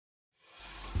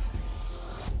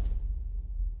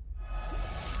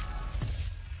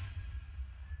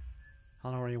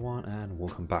Hello everyone and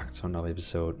welcome back to another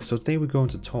episode. So today we're going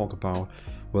to talk about,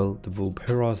 well, the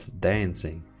Vulpera's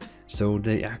dancing. So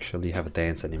they actually have a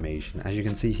dance animation. As you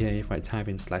can see here, if I type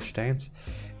in /dance,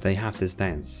 they have this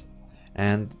dance.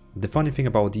 And the funny thing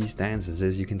about these dances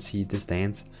is you can see this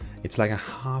dance, it's like a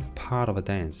half part of a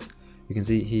dance. You can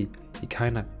see he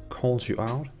kind of calls you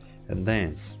out and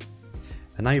dance.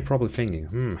 And now you're probably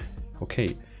thinking,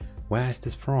 okay, where is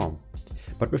this from?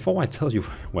 But before I tell you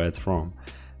where it's from,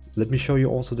 let me show you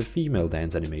also the female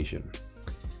dance animation.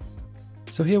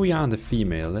 So here we are on the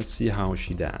female, let's see how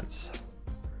she dances.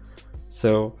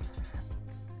 So,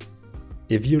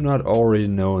 if you not already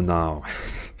know now,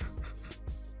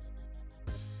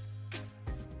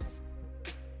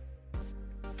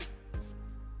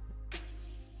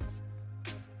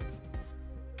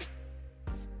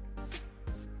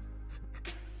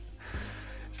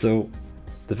 so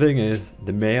the thing is,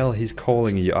 the male, he's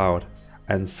calling you out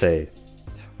and say,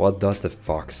 "What does the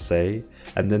fox say?"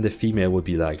 And then the female would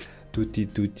be like, "Tutti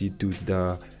tutti tutti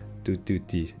da,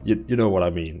 tutti." You know what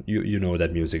I mean? You know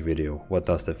that music video. What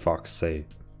does the fox say?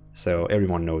 So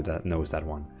everyone knows that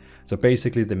one. So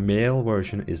basically, the male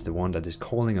version is the one that is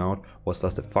calling out, "What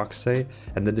does the fox say?"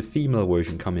 And then the female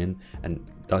version come in and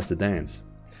does the dance.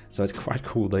 So it's quite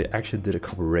cool. They actually did a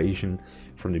collaboration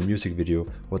from the music video,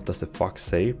 "What does the fox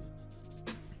say?"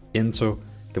 into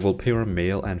the Vulpera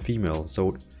male and female.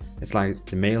 So it's like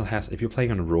the male has, if you're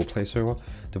playing on a roleplay server,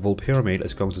 the Vulpera male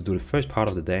is going to do the first part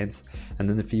of the dance, and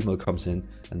then the female comes in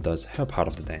and does her part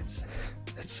of the dance.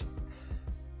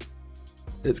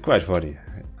 It's quite funny.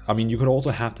 I mean, you could also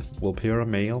have the Vulpera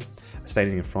male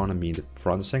standing in front and being the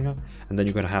front singer, and then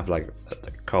you're gonna have like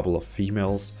a couple of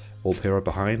females Vulpera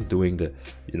behind doing the,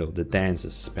 the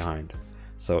dances behind.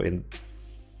 So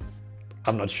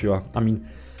I'm not sure. I mean,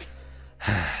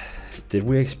 did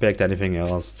we expect anything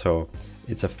else? So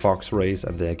it's a fox race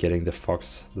and they're getting the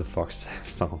fox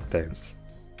song dance.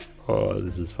 Oh,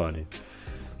 this is funny.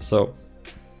 So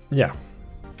yeah,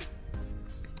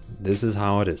 this is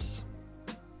how it is.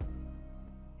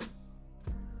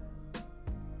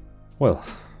 Well,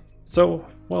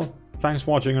 thanks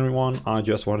for watching everyone. I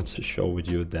just wanted to show with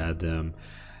you that the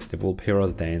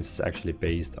Vulpera's dance is actually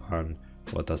based on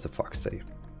What Does the Fox Say.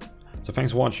 So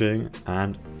thanks for watching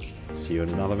and see you in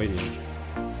another video.